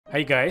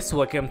Hi guys,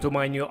 welcome to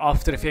my new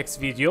After Effects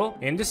video.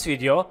 In this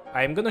video,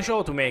 I'm gonna show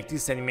how to make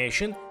this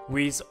animation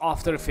with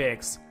After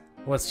Effects.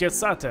 Let's get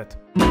started.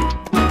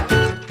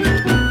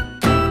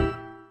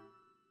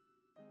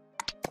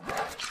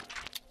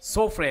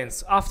 So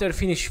friends, after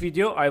finish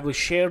video, I will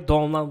share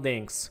download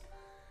links.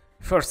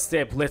 First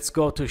step, let's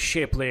go to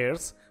Shape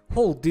Layers,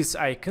 hold this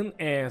icon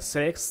and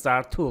select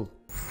Star tool.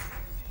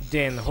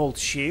 Then hold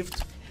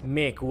Shift,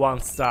 make one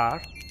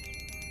star,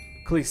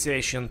 click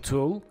Selection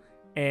tool,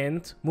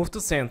 and move to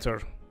center.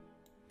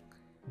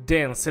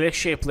 Then select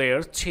shape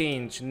layer,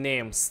 change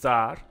name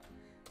star,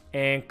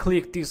 and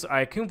click this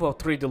icon for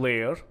 3D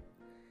layer.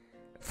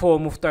 For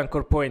move to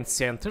anchor point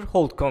center,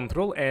 hold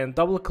Ctrl and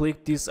double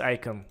click this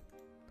icon.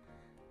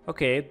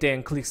 Okay,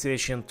 then click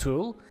selection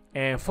tool,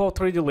 and for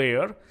 3D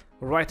layer,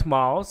 right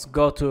mouse,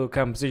 go to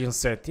composition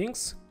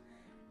settings,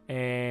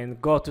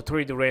 and go to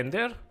 3D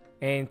render,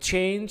 and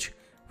change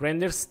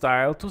render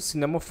style to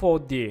Cinema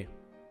 4D,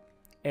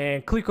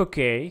 and click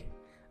OK.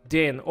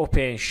 Then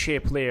open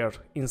shape layer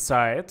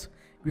inside.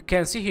 You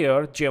can see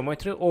here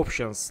geometry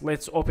options.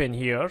 Let's open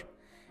here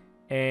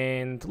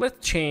and let's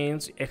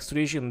change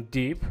extrusion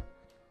deep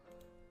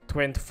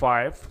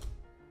 25.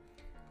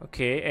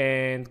 Okay,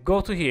 and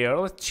go to here.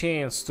 Let's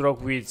change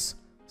stroke width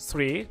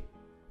 3,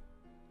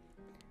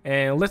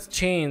 and let's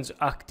change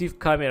active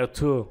camera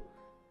to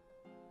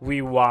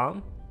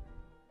V1.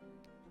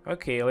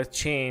 Okay, let's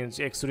change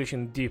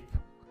extrusion deep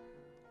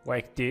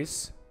like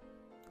this.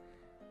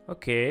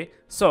 Okay,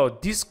 so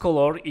this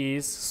color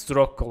is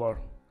stroke color.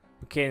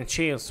 We can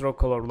change stroke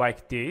color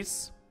like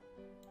this,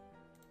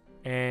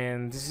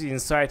 and this is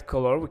inside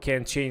color. We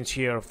can change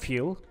here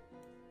fill.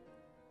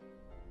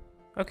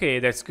 Okay,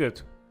 that's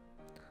good.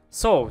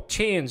 So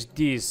change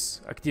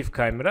this active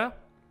camera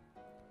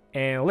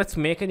and let's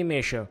make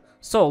animation.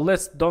 So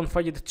let's don't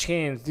forget to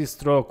change this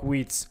stroke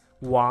width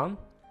 1.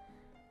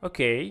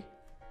 Okay,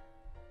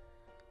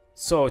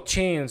 so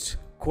change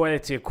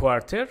quality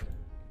quarter,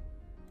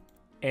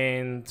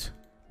 and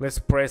let's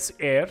press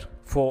R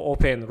for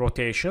open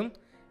rotation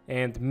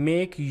and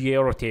make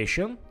year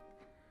rotation.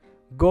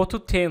 Go to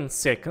 10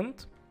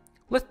 seconds.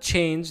 Let's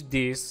change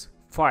this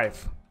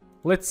 5.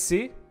 Let's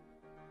see.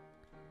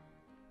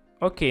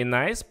 Okay,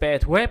 nice,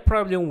 but we have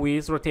problem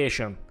with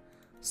rotation.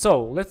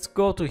 So let's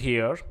go to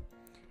here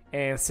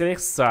and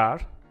select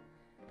star.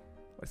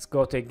 Let's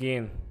go to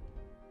again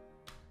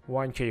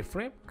one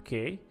keyframe.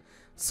 Okay,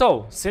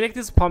 so select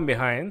this palm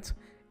behind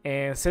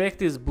and select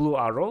this blue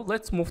arrow.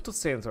 Let's move to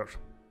center.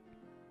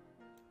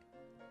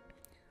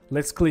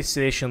 Let's click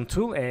selection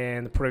tool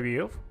and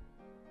preview.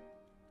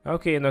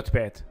 Okay, not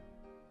bad.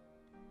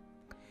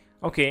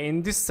 Okay,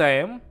 in this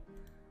time,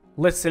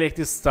 let's select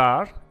this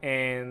star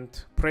and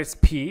press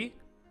P.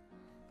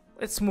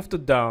 Let's move to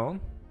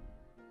down.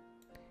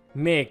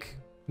 Make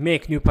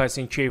new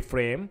passing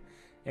keyframe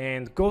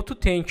and go to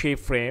 10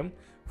 keyframe.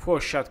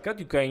 For shortcut,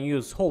 you can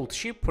use hold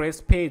shift,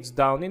 press page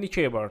down in the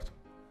keyboard.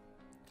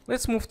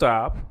 Let's move to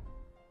up.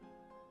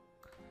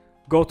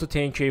 Go to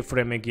 10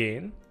 keyframe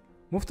again.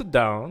 Move to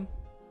down.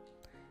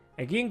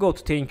 Again go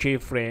to 10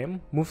 keyframe.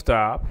 Move to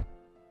up.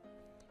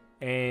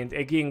 And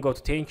again go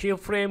to 10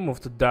 keyframe. Move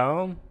to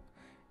down.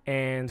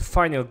 And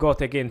finally go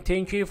to again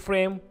 10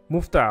 keyframe.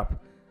 Move to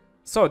up.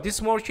 So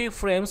this more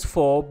keyframes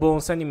for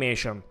bones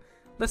animation.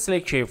 Let's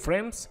select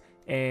keyframes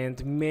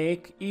and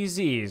make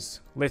easy ease.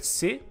 Let's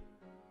see.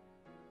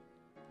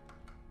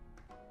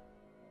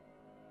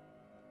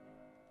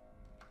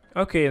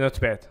 Okay, not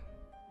bad.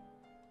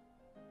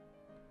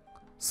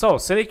 So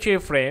select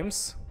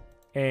keyframes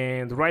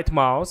and right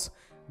mouse,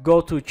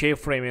 go to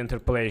keyframe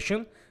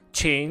interpolation,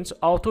 change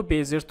auto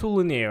bezier to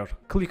linear.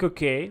 Click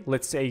OK.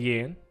 Let's say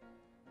again.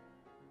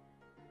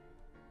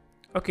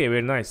 Okay,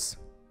 very nice.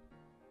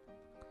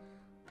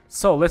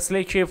 So let's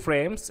select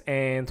keyframes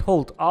and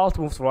hold Alt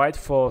move right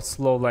for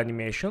slow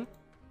animation.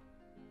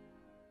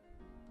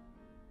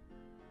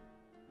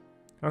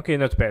 Okay,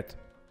 not bad.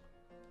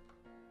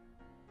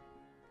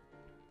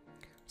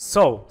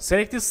 So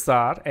select this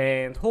star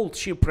and hold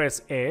shift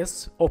press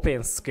S,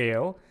 open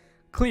scale,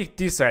 click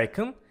this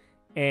icon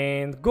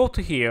and go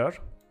to here.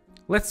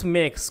 Let's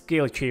make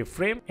scale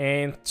keyframe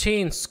and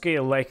change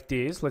scale like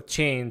this. Let's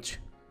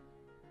change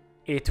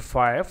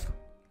 85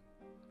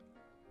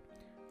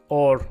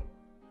 or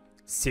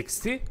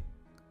 60.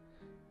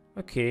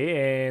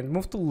 Okay, and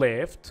move to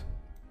left.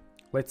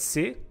 Let's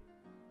see.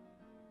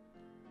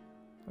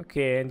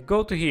 Okay, and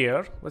go to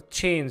here. Let's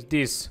change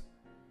this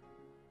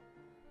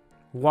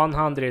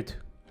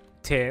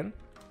 110.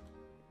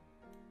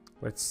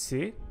 Let's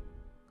see.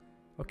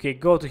 Okay,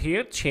 go to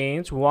here,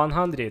 change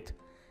 100,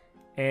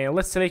 and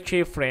let's select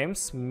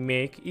keyframes,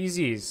 make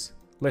easy ease.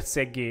 Let's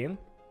again.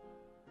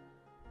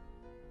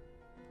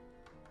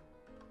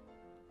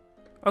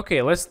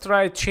 Okay, let's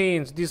try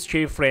change this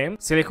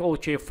keyframe. Select all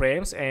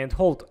keyframes and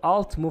hold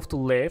Alt move to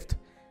left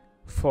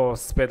for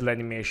speed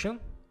animation.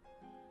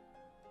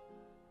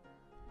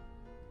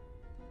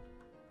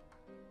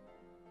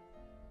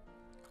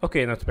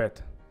 Okay, not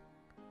bad.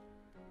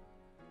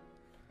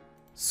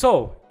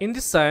 So in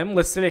this time,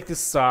 let's select this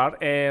star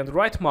and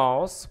right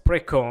mouse,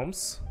 press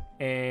combs,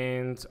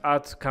 and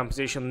add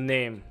composition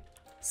name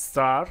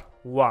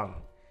 *1.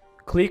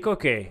 Click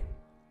OK.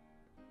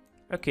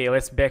 Okay,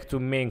 let's back to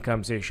main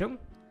composition,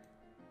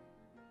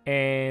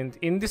 and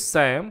in this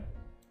time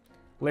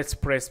let's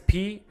press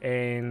P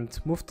and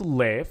move to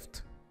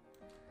left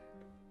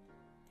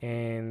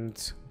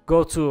and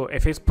go to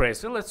effects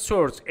presser. Let's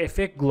search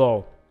effect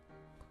glow.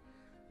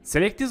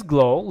 Select this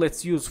glow.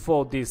 Let's use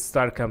for this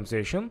star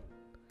composition,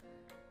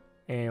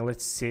 and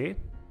let's see,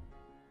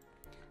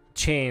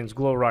 change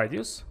glow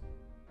radius.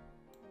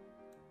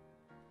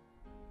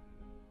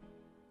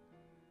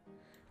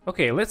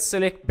 Okay, let's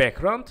select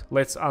background.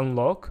 Let's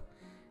unlock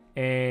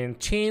and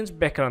change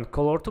background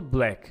color to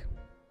black.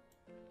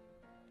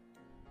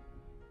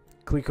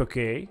 Click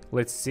OK.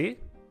 Let's see.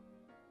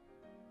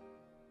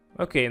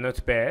 Okay,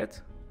 not bad.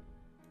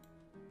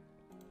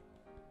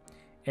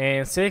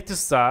 And select the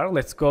star.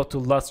 Let's go to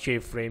last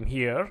keyframe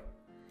here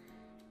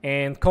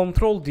and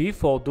Ctrl D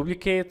for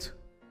duplicate.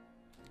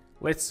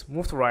 Let's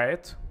move to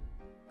right.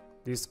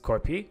 This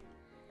copy.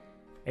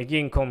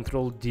 Again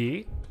Ctrl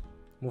D.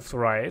 Move to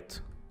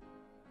right.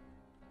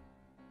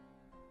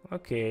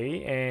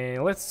 Okay,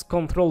 and let's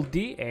Ctrl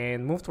D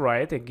and move to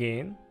right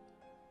again.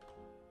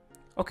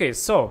 Okay,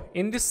 so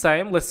in this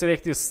time let's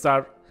select this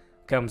star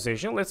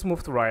composition. Let's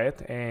move to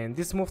right, and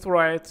this move to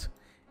right,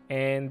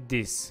 and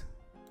this.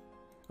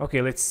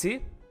 Okay, let's see.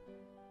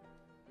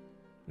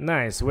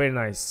 Nice, very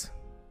nice.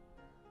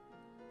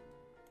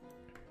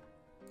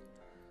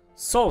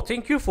 So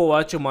thank you for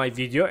watching my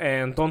video,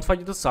 and don't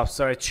forget to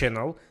subscribe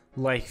channel,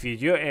 like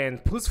video,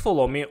 and please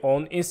follow me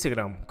on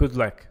Instagram. Good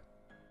luck.